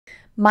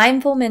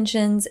Mindful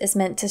Mentions is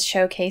meant to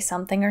showcase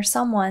something or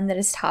someone that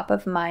is top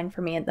of mind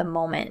for me at the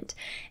moment.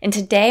 And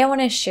today I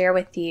want to share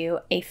with you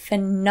a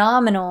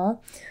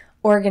phenomenal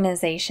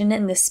organization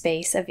in the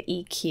space of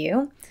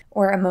EQ,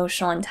 or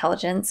emotional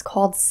intelligence,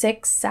 called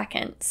 6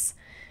 Seconds.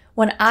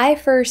 When I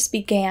first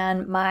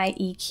began my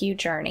EQ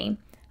journey,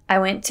 I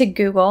went to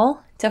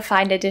Google to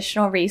find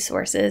additional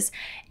resources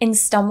and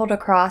stumbled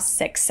across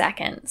 6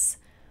 Seconds.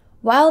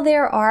 While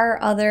there are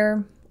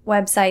other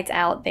websites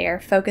out there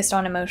focused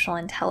on emotional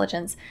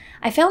intelligence,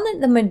 I found that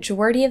the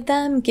majority of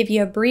them give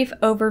you a brief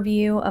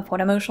overview of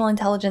what emotional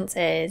intelligence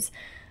is,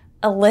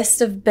 a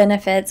list of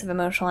benefits of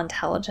emotional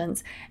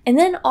intelligence, and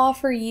then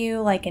offer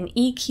you like an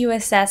EQ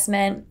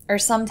assessment or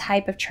some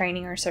type of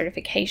training or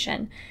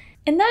certification.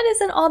 And that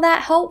isn't all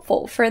that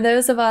helpful for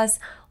those of us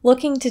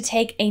looking to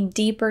take a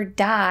deeper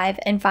dive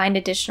and find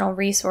additional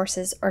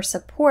resources or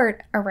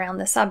support around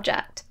the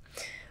subject.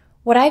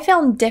 What I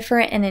found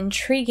different and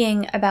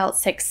intriguing about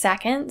 6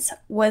 Seconds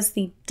was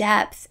the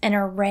depth and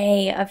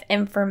array of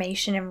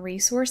information and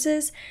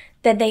resources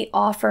that they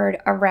offered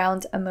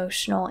around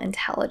emotional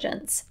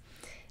intelligence.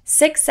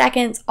 6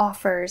 Seconds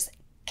offers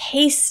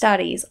case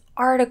studies,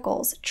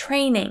 articles,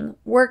 training,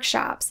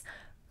 workshops,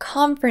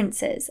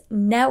 conferences,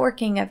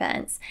 networking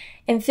events,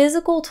 and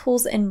physical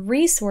tools and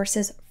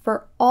resources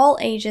for all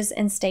ages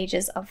and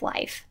stages of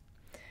life.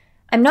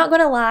 I'm not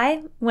going to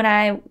lie, when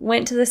I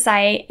went to the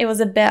site, it was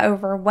a bit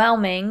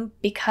overwhelming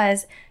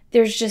because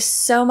there's just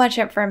so much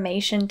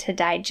information to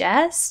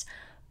digest,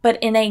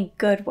 but in a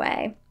good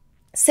way.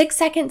 6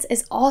 Seconds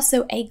is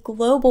also a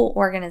global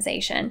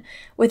organization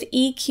with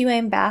EQ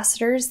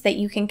ambassadors that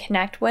you can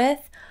connect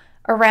with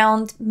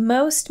around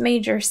most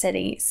major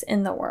cities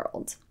in the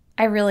world.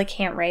 I really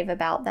can't rave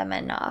about them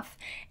enough.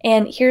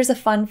 And here's a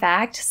fun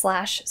fact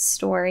 /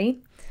 story.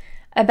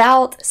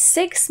 About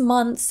 6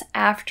 months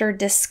after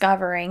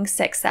discovering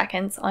 6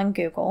 Seconds on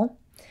Google,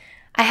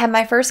 I had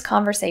my first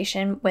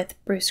conversation with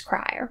Bruce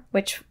Cryer,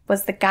 which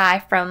was the guy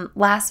from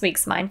last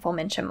week's Mindful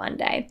Mention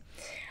Monday.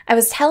 I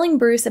was telling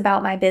Bruce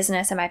about my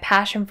business and my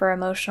passion for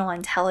emotional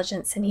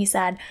intelligence, and he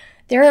said,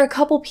 there are a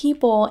couple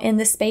people in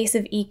the space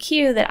of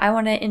EQ that I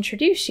want to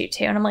introduce you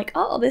to. And I'm like,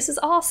 oh, this is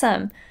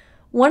awesome.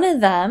 One of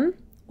them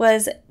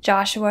was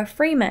Joshua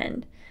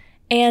Freedman,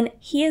 and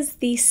he is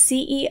the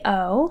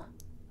CEO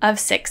of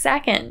 6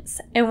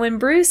 Seconds. And when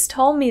Bruce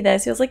told me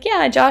this, he was like,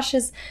 yeah, Josh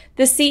is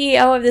the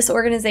CEO of this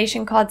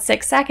organization called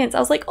 6 Seconds.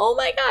 I was like, oh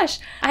my gosh,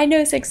 I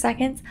know 6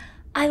 Seconds.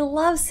 I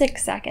love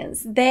 6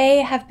 Seconds.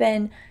 They have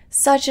been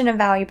such an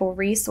invaluable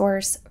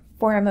resource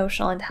for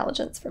emotional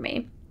intelligence for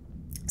me.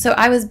 So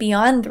I was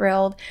beyond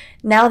thrilled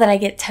now that I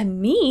get to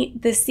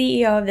meet the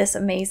CEO of this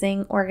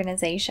amazing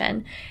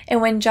organization.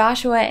 And when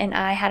Joshua and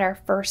I had our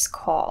first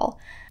call,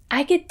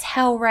 I could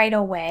tell right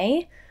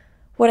away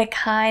what a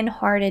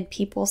kind-hearted,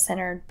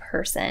 people-centered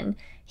person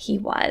he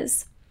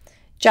was.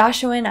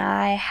 Joshua and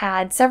I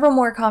had several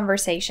more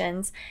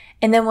conversations,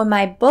 and then when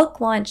my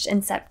book launched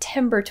in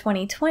September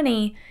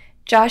 2020,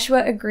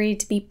 Joshua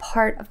agreed to be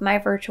part of my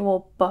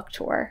virtual book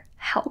tour.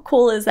 How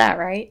cool is that,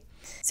 right?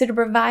 So to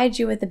provide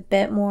you with a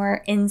bit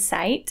more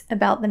insight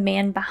about the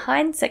man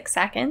behind 6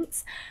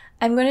 Seconds,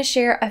 I'm going to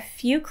share a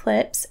few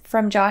clips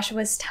from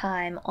Joshua's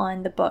time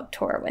on the book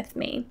tour with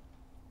me.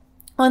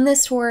 On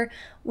this tour,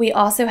 we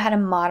also had a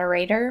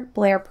moderator,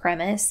 Blair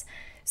Premise.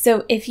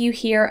 So if you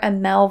hear a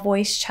male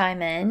voice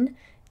chime in,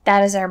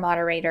 that is our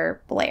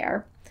moderator,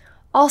 Blair.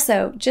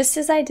 Also, just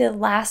as I did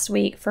last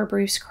week for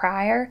Bruce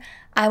Cryer,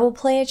 I will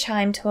play a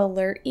chime to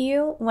alert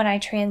you when I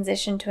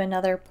transition to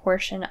another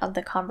portion of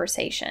the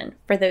conversation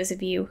for those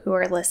of you who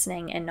are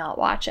listening and not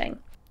watching.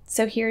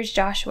 So here's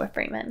Joshua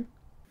Freedman.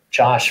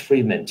 Josh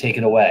Freedman, take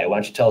it away. Why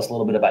don't you tell us a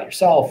little bit about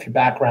yourself, your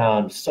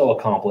background? So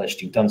accomplished.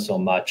 You've done so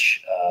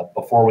much.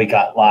 Before we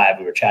got live,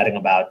 we were chatting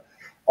about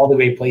all the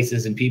great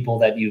places and people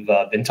that you've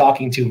been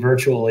talking to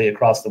virtually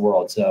across the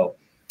world. So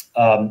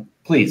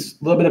please,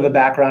 a little bit of a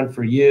background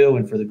for you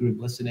and for the group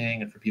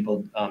listening and for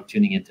people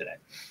tuning in today.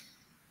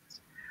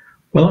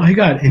 Well, I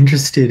got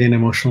interested in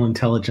emotional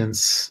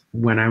intelligence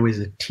when I was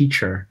a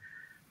teacher,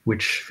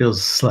 which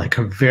feels like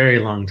a very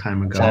long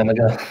time ago.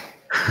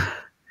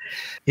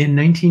 In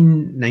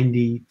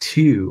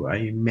 1992,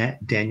 I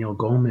met Daniel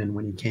Goleman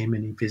when he came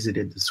and he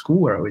visited the school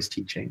where I was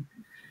teaching.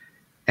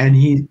 And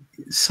he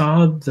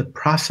saw the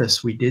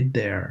process we did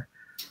there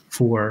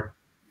for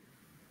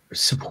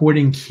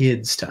supporting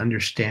kids to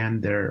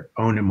understand their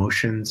own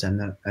emotions and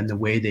the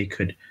way they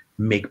could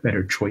make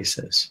better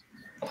choices.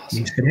 Awesome.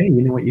 He said, hey,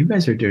 you know what you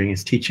guys are doing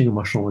is teaching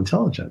emotional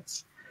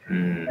intelligence.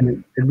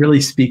 And it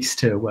really speaks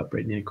to what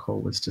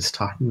Brittney-Nichole was just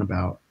talking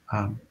about.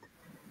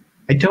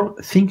 I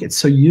don't think it's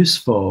so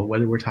useful,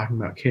 whether we're talking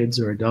about kids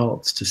or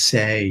adults, to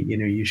say, you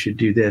know, you should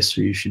do this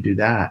or you should do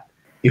that.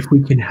 If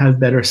we can have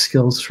better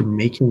skills for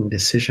making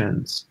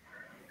decisions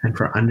and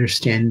for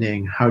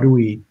understanding how do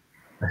we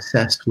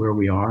assess where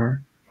we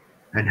are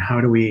and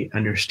how do we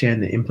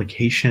understand the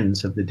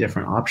implications of the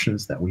different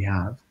options that we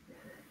have,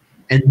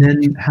 and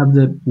then have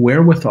the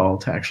wherewithal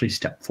to actually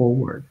step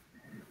forward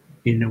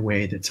in a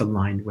way that's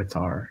aligned with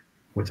our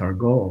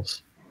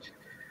goals.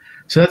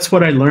 So that's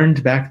what I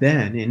learned back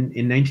then. In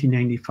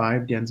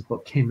 1995, Dan's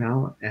book came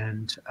out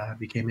and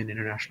became an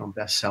international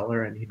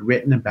bestseller. And he'd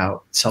written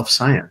about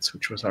self-science,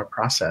 which was our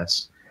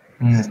process,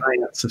 the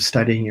science of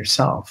studying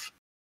yourself.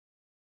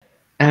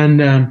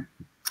 And in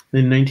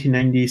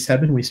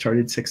 1997, we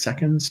started 6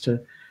 Seconds to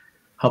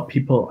help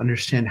people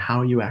understand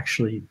how you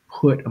actually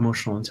put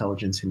emotional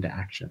intelligence into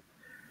action.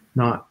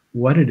 Not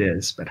what it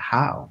is, but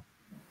how.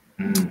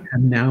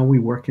 And now we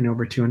work in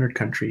over 200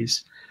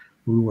 countries.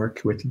 We work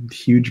with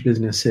huge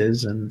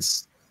businesses and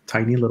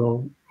tiny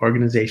little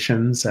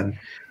organizations and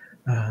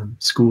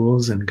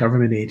schools and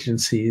government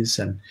agencies.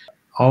 And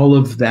all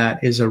of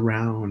that is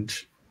around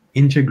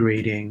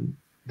integrating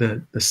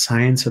the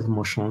science of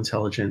emotional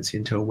intelligence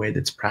into a way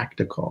that's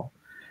practical,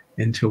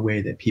 into a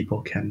way that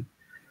people can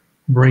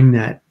bring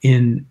that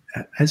in,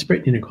 as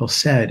Brittney-Nichole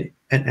said,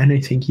 and I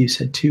think you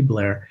said too,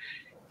 Blair,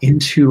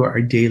 into our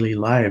daily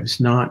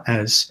lives, not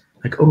as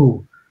like,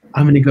 oh,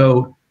 I'm going to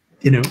go,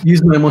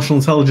 use my emotional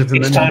intelligence.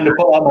 It's time to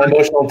pull out my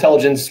emotional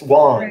intelligence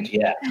wand.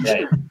 Yeah,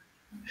 right.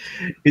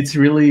 It's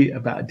really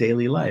about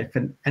daily life.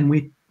 And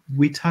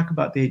we talk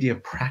about the idea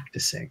of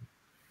practicing.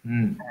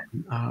 And,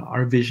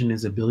 our vision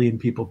is 1 billion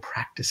people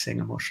practicing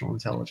emotional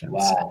intelligence.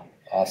 Wow,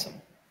 awesome.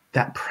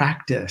 That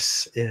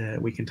practice,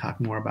 we can talk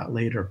more about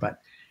later,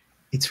 but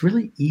it's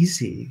really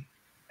easy.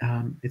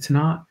 It's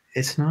not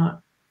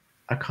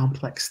a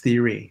complex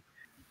theory,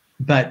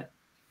 but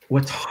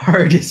what's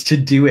hard is to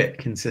do it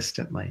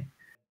consistently.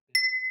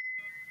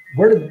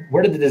 Where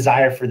did the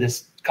desire for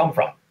this come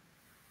from?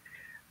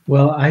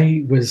 Well,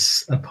 I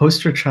was a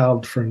poster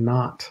child for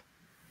not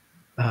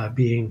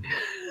being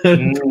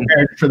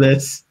prepared for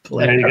this.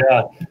 There you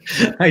go.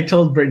 I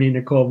told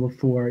Brittney-Nichole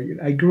before,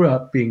 I grew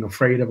up being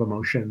afraid of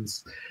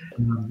emotions.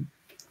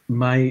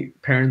 My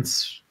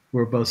parents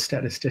were both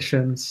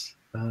statisticians.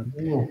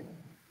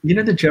 You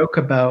know the joke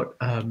about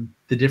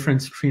the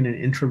difference between an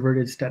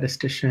introverted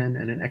statistician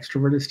and an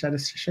extroverted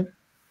statistician?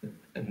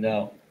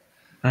 No.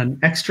 An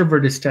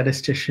extroverted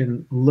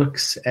statistician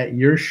looks at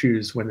your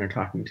shoes when they're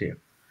talking to you.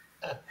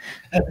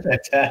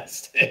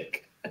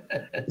 Fantastic.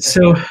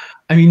 So,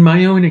 I mean,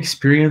 my own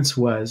experience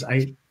was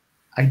I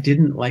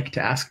didn't like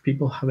to ask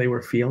people how they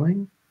were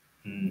feeling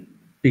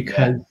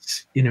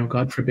because,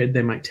 God forbid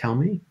they might tell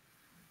me.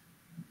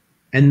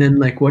 And then,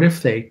 like, what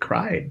if they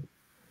cried?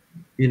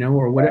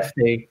 Or what if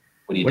they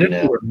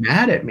were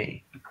mad at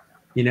me?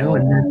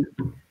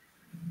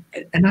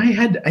 And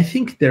I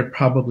think there are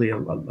probably a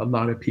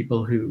lot of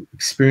people who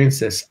experience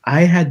this.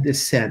 I had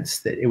this sense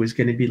that it was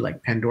going to be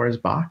like Pandora's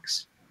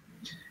box.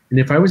 And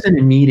if I was in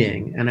a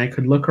meeting and I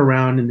could look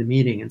around in the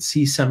meeting and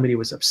see somebody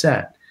was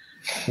upset,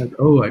 like,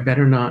 oh, I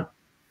better not,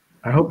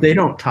 I hope they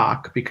don't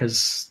talk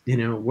because,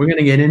 we're going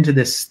to get into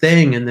this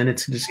thing and then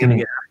it's just going to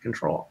get out of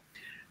control.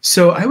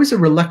 So I was a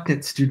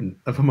reluctant student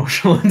of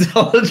emotional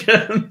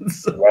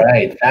intelligence.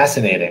 Right.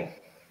 Fascinating.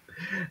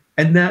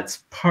 And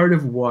that's part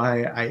of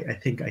why I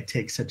think I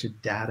take such a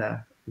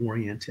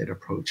data-oriented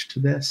approach to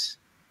this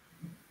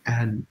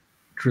and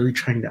really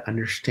trying to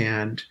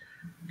understand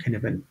kind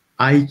of an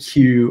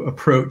IQ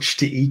approach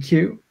to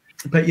EQ.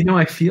 But,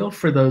 I feel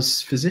for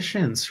those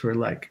physicians who are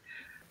like,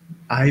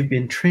 I've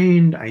been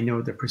trained, I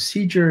know the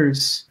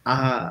procedures.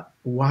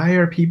 Why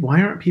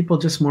aren't people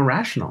just more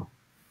rational?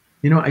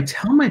 I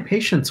tell my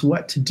patients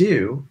what to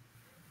do.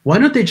 Why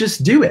don't they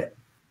just do it?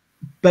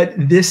 But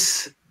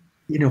this,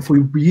 if we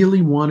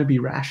really want to be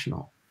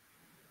rational,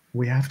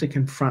 we have to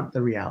confront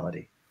the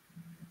reality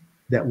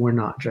that we're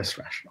not just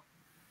rational.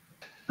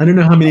 I don't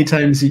know how many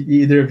times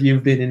either of you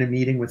have been in a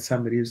meeting with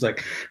somebody who's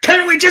like,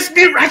 can we just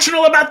be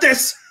rational about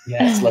this?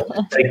 Yes, let's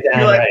break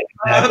down, like, right.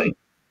 Exactly.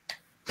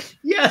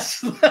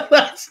 Yes,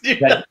 let's do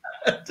that.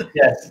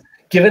 Yes.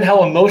 Given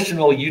how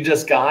emotional you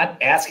just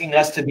got, asking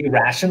us to be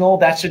rational,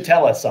 that should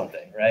tell us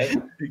something, right?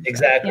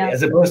 Exactly. Yeah.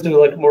 As opposed to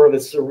like more of a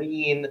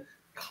serene,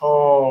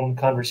 calm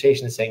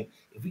conversation saying,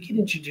 if we could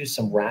introduce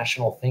some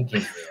rational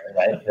thinking here,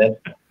 right?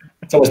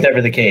 It's almost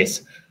never the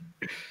case.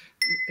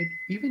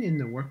 Even in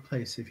the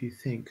workplace, if you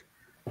think,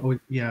 oh,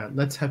 yeah,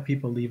 let's have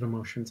people leave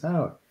emotions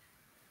out.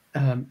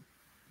 And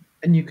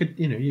you could,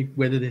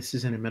 whether this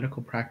is in a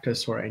medical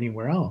practice or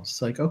anywhere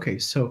else, like, okay,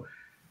 so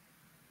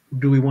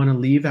do we want to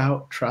leave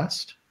out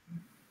trust?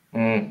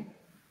 Do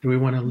we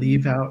want to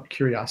leave out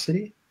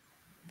curiosity?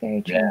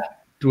 Very true. Yeah.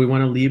 Do we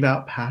want to leave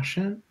out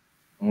passion?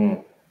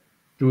 Do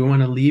we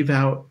want to leave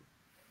out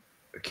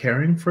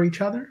caring for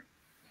each other?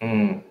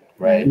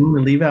 Right. Do we want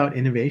to leave out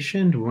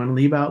innovation? Do we want to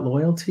leave out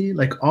loyalty?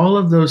 Like all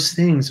of those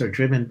things are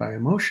driven by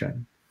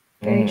emotion.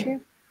 Very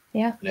true.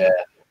 Yeah. Yeah.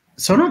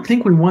 So I don't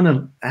think we want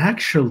to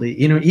actually,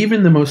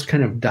 even the most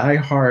kind of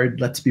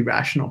diehard, let's be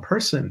rational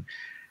person,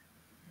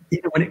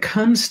 when it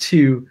comes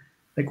to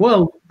like,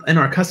 well, in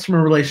our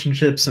customer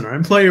relationships and our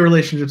employee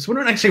relationships, we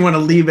don't actually want to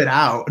leave it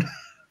out.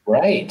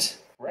 Right.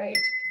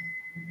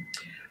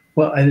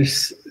 Well,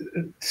 there's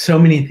so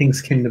many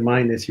things came to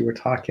mind as you were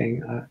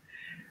talking.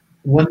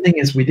 One thing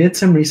is we did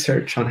some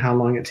research on how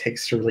long it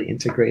takes to really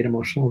integrate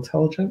emotional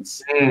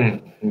intelligence.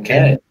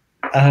 Okay.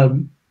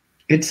 And,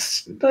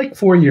 it's like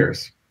 4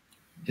 years.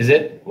 Is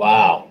it?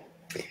 Wow.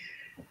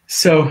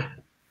 So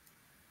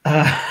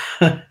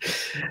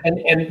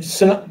And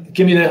so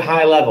give me the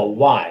high level.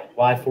 Why?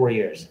 Why 4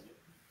 years?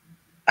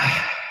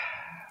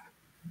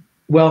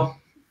 Well,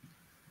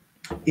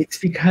 it's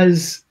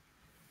because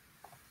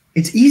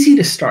it's easy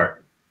to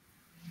start.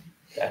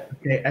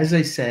 Okay, as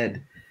I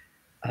said,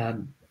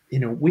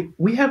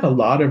 we have a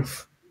lot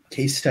of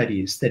case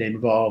studies that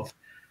involve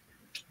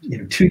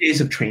 2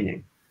 days of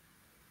training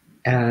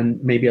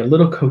and maybe a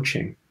little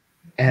coaching,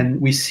 and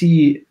we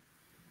see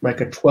like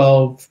a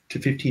 12 to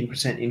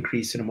 15%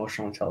 increase in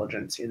emotional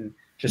intelligence in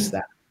just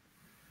that.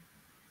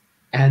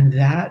 And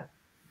that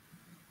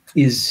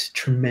is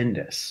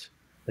tremendous.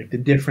 Like the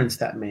difference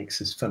that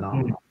makes is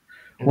phenomenal.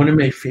 One of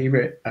my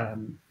favorite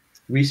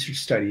research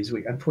studies,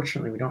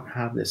 unfortunately, we don't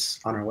have this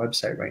on our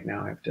website right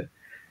now. I have to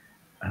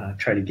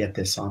try to get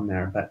this on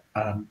there. But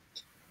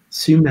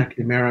Sue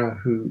McNamara,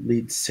 who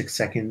leads 6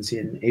 Seconds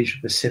in Asia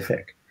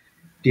Pacific,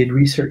 did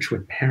research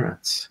with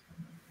parents.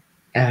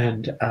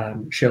 And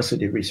she also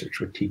did research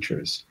with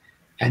teachers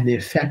and the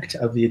effect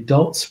of the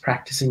adults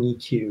practicing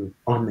EQ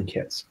on the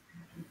kids.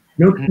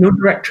 No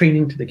direct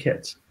training to the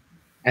kids.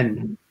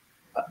 And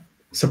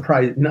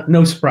surprise,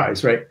 no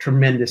surprise, right?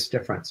 Tremendous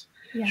difference.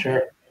 Yeah.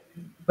 Sure.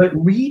 But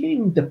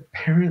reading the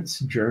parents'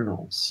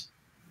 journals,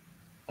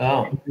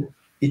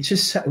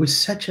 it was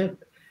such a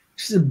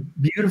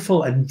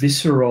beautiful and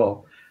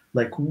visceral,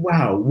 like,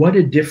 wow, what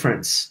a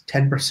difference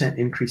 10%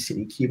 increase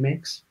in EQ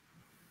makes.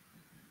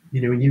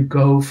 You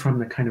go from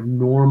the kind of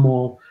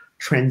normal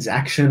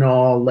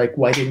transactional, like,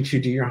 why didn't you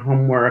do your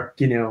homework,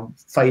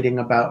 fighting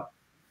about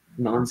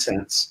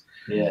nonsense,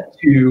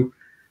 to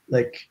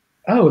like,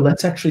 oh,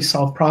 let's actually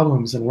solve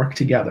problems and work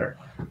together.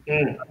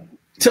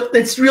 So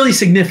it's really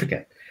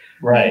significant.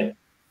 Right.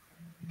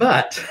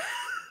 But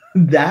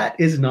that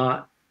is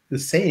not the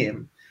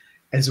same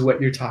as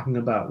what you're talking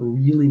about,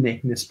 really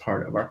making this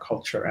part of our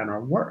culture and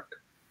our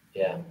work.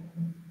 Yeah.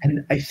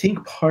 And I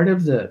think part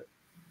of the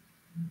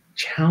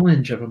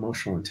challenge of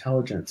emotional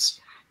intelligence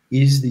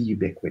is the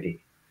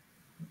ubiquity.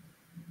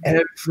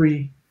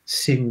 Every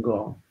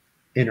single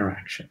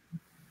interaction,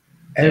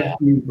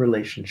 every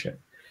relationship.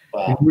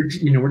 Wow. We're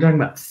talking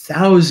about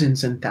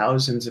thousands and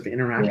thousands of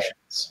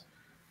interactions.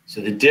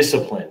 So the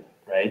discipline,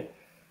 right?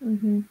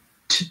 Mm-hmm.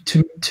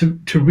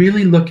 To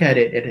really look at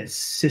it at a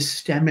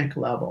systemic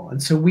level.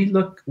 And so we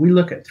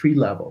look at 3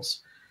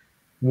 levels.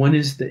 One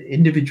is the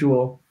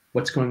individual,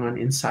 what's going on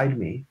inside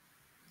me.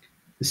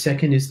 The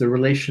second is the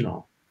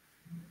relational,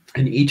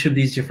 and each of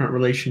these different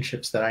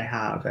relationships that I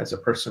have as a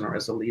person or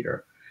as a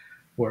leader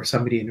or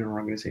somebody in an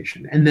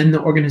organization. And then the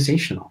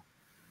organizational,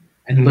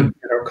 and look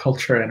at our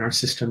culture and our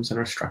systems and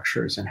our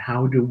structures, and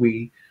how do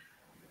we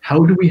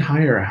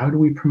hire, how do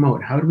we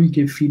promote, how do we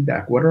give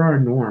feedback, what are our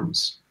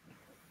norms?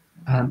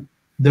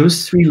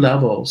 Those 3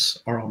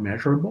 levels are all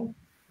measurable.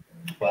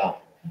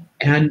 Wow.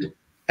 And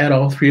at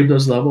all 3 of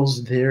those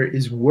levels, there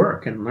is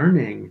work and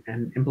learning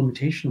and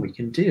implementation we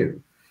can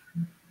do.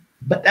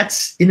 But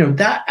that's,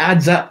 that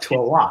adds up to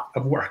a lot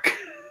of work.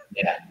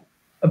 Yeah.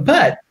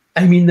 But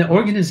I mean, the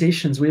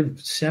organizations, we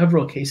have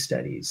several case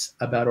studies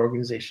about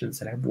organizations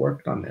that have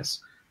worked on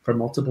this for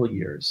multiple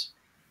years.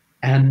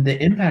 And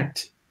the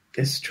impact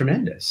is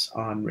tremendous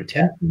on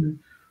retention,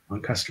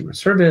 on customer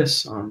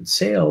service, on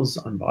sales,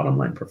 on bottom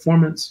line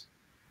performance.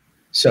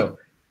 So,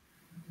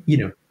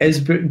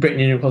 as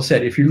Brittney-Nichole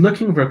said, if you're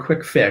looking for a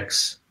quick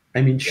fix, I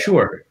mean,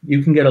 sure,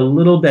 you can get a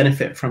little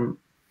benefit from,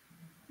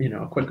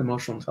 a quick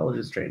emotional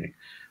intelligence training.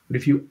 But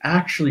if you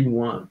actually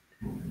want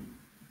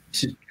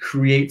to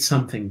create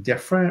something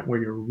different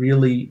where you're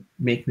really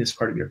making this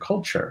part of your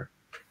culture,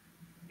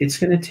 it's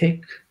going to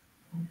take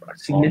a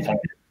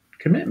significant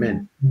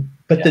commitment.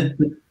 But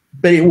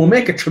but it will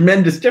make a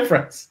tremendous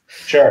difference.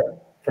 Sure,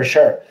 for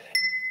sure.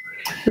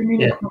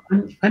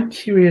 I'm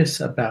curious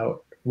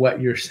about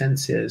what your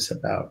sense is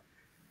about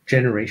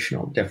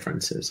generational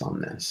differences on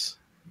this.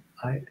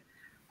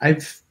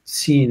 I've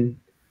seen,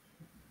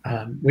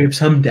 we have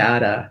some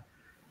data,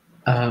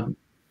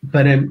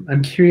 but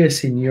I'm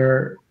curious in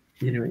your,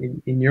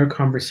 in your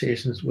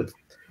conversations with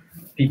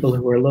people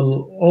who are a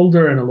little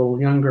older and a little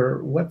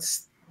younger,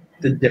 what's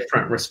the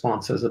different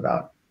responses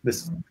about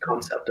this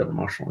concept of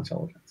emotional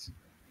intelligence?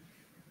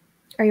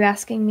 Are you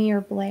asking me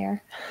or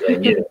Blair? Yeah,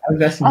 you. I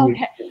was asking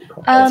okay.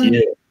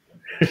 you.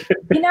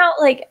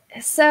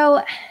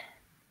 So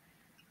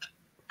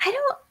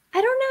I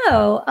don't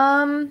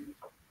know.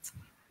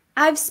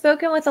 I've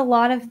spoken with a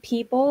lot of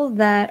people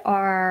that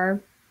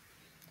are,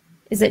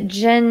 is it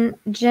Gen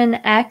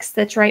X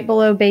that's right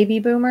below baby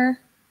boomer?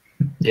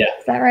 Yeah.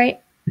 Is that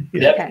right?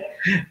 Yep.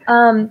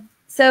 Okay.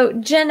 So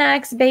Gen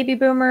X baby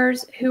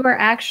boomers who are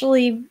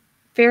actually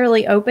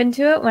fairly open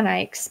to it when I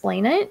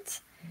explain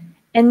it.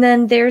 And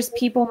then there's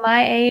people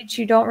my age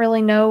who don't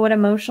really know what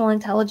emotional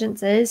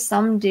intelligence is.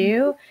 Some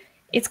do.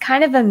 It's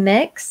kind of a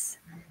mix.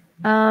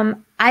 I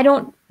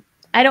don't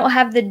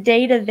have the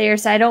data there,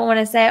 so I don't want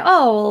to say,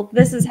 oh, well,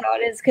 this is how it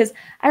is, because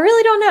I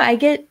really don't know. I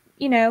get,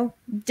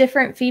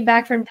 different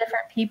feedback from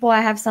different people. I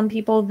have some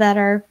people that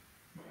are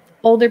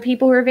older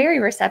people who are very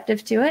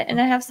receptive to it, and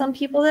I have some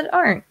people that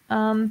aren't.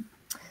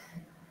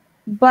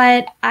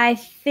 But I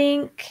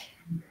think,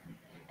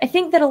 I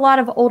think that a lot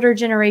of older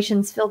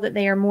generations feel that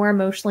they are more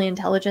emotionally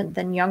intelligent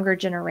than younger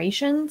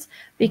generations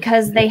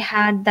because they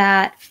had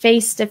that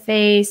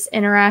face-to-face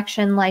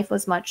interaction. Life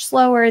was much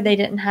slower. They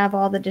didn't have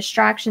all the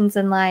distractions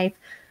in life,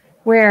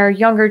 where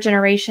younger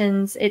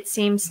generations, it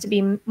seems to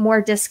be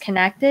more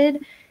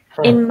disconnected.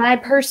 In my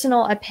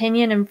personal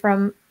opinion and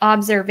from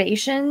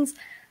observations,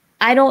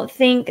 I don't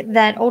think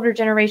that older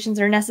generations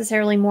are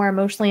necessarily more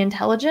emotionally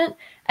intelligent.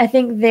 I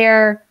think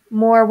they're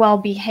more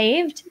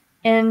well-behaved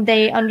and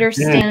they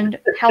understand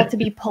how to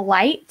be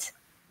polite.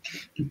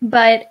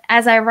 But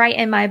as I write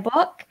in my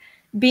book,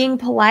 being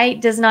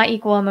polite does not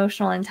equal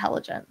emotional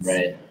intelligence.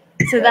 Right.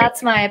 So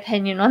that's my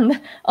opinion on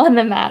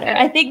the matter.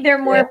 I think they're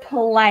more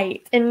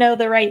polite and know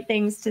the right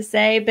things to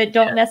say, but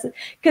don't necessarily,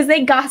 because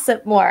they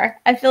gossip more.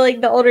 I feel like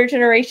the older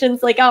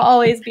generations, like I'll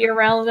always be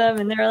around them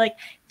and they're like,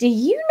 do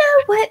you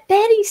know what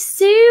Betty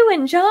Sue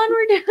and John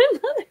were doing?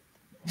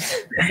 So.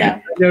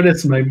 I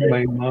notice my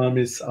mom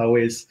is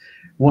always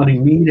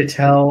wanting me to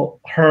tell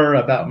her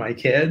about my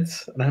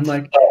kids. And I'm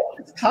like,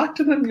 talk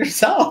to them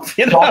yourself.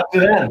 You know? Talk to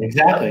them.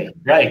 Exactly.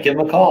 Right. Give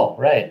them a call.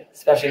 Right.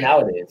 Especially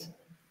nowadays.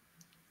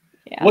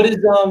 Yeah.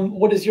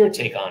 What is your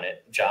take on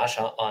it, Josh,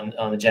 on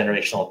the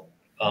generational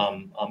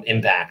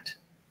impact?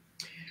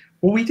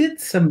 Well, we did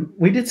some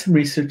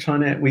research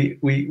on it.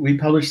 We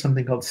published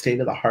something called State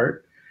of the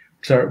Heart.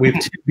 So we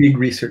have two big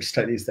research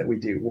studies that we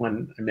do.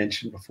 One I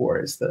mentioned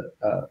before is the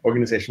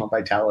organizational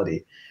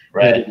vitality,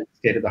 right?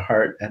 State of the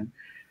Heart, and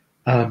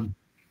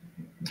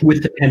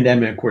with the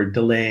pandemic, we're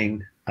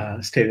delaying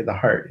State of the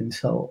Heart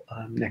until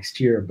next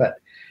year. But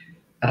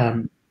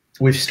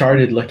we've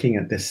started looking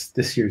at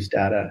this year's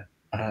data.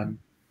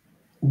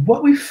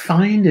 What we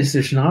find is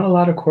there's not a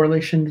lot of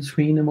correlation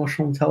between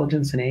emotional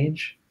intelligence and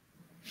age.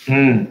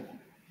 In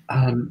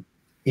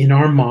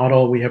our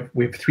model, we have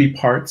 3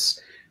 parts,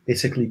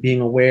 basically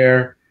being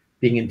aware,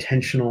 being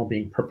intentional,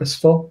 being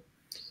purposeful.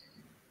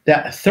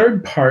 That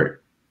third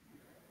part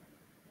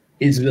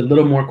is a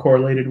little more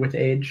correlated with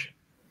age,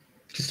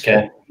 just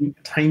a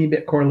tiny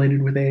bit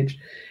correlated with age.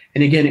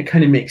 And again, it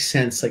kind of makes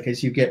sense. Like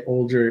as you get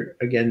older,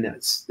 again,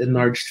 that's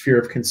enlarged sphere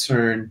of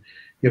concern.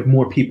 You have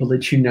more people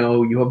that you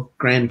have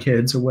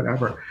grandkids or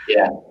whatever.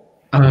 Yeah.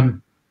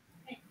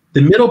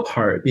 The middle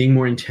part, being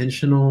more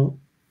intentional,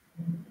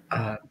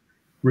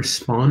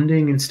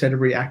 responding instead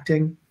of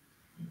reacting,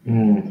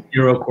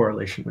 zero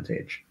correlation with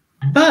age.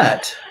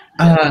 But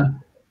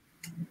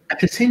at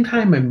the same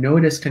time, I've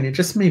noticed, and it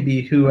just may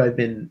be who I've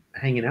been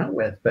hanging out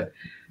with, but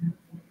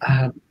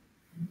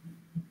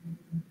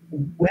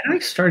when I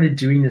started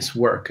doing this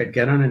work, I'd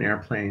get on an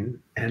airplane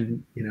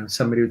and,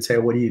 somebody would say,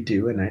 what do you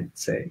do? And I'd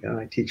say,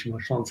 I teach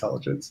emotional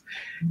intelligence.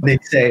 And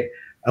they'd say,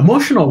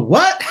 emotional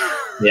what?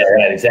 Yeah,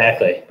 right,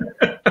 exactly.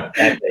 I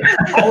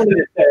want to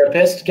be a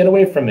therapist. Get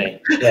away from me.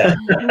 Yeah.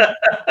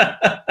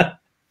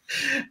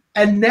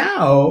 And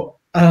now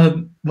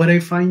what I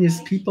find is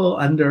people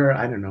under,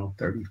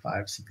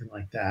 35, something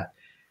like that.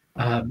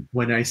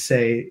 When I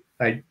say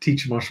I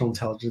teach emotional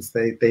intelligence,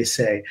 they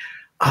say,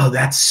 oh,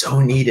 that's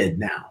so needed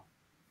now.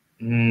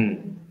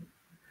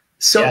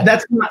 So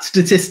that's not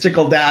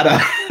statistical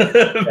data.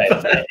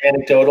 Right.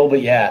 Anecdotal,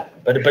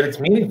 but but it's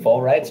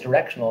meaningful, right? It's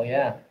directional.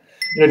 Yeah.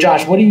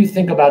 Josh, what do you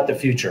think about the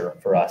future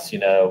for us?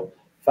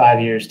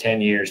 5 years,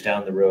 10 years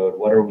down the road,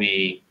 what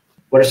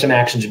are some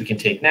actions we can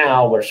take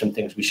now? What are some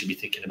things we should be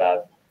thinking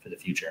about for the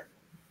future?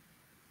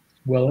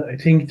 Well, I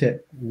think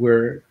that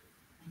we're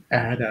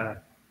at an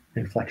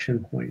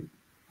inflection point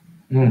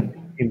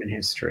in human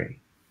history.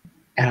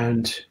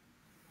 And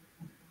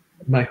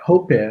my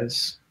hope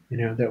is,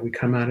 that we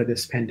come out of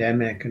this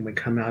pandemic and we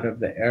come out of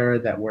the era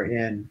that we're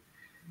in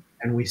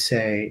and we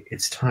say,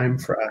 it's time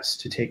for us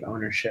to take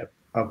ownership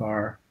of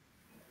our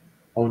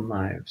own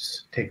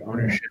lives, take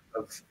ownership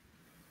of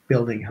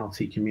building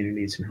healthy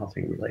communities and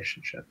healthy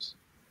relationships.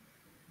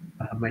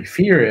 My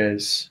fear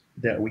is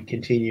that we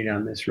continue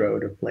down this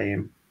road of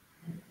blame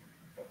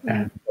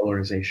and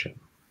polarization.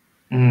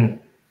 And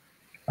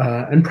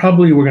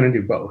probably we're going to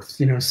do both,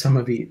 some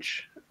of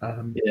each.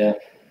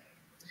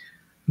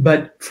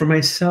 But for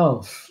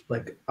myself,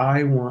 what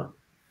I want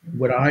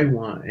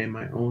in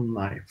my own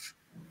life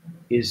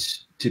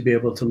is to be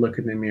able to look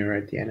in the mirror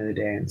at the end of the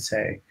day and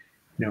say,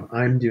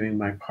 I'm doing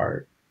my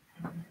part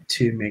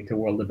to make the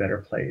world a better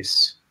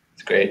place.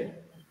 It's great.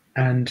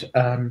 And,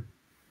 I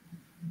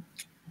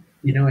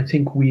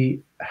think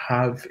we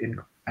have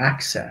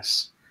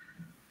access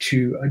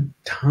to a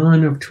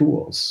ton of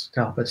tools to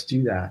help us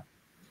do that.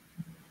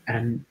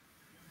 And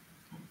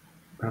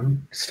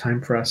it's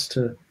time for us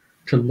to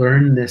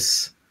learn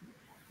this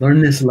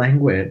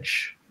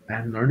language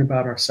and learn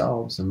about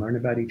ourselves and learn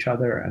about each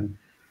other and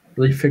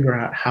really figure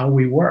out how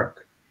we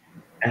work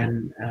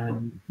and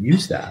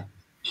use that.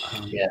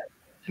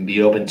 And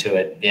be open to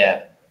it.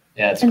 Yeah,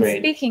 it's great.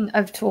 And speaking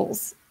of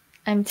tools,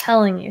 I'm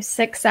telling you,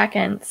 6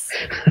 seconds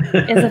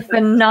is a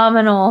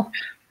phenomenal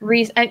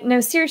reason. No,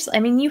 seriously. I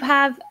mean, you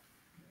have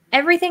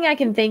everything I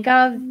can think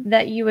of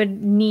that you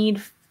would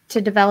need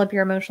to develop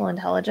your emotional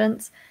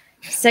intelligence.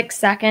 6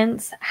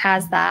 seconds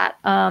has that.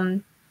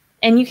 And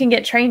you can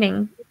get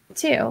training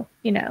too,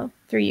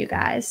 through you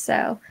guys.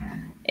 So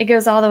it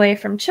goes all the way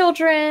from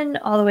children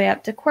all the way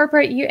up to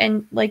corporate.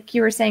 And like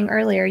you were saying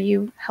earlier,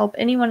 you help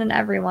anyone and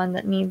everyone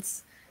that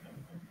needs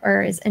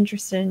or is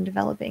interested in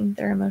developing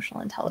their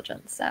emotional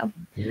intelligence. So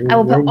I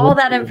will put all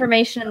that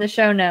information in the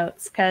show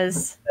notes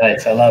because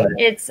nice. I love it.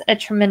 It's a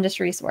tremendous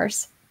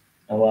resource.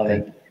 I love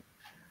it.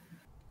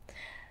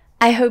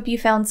 I hope you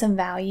found some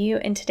value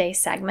in today's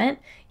segment.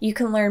 You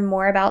can learn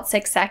more about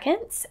 6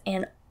 Seconds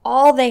and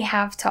all they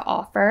have to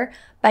offer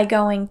by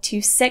going to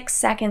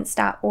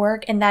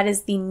 6seconds.org, and that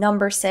is the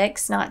number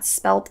 6, not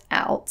spelled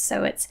out.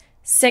 So it's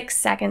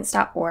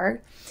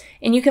 6seconds.org.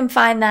 And you can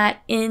find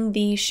that in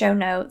the show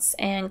notes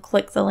and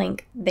click the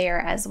link there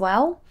as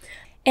well.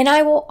 And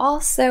I will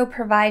also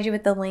provide you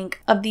with the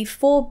link of the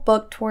full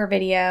book tour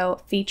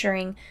video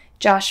featuring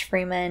Josh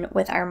Freedman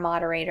with our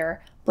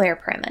moderator, Blair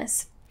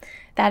Primus.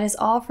 That is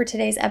all for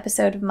today's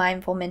episode of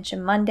Mindful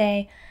Mention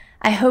Monday.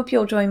 I hope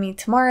you'll join me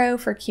tomorrow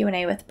for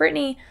Q&A with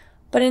Brittney.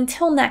 But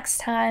until next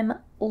time,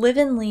 live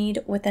and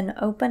lead with an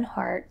open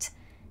heart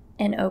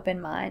and open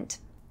mind.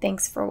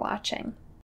 Thanks for watching.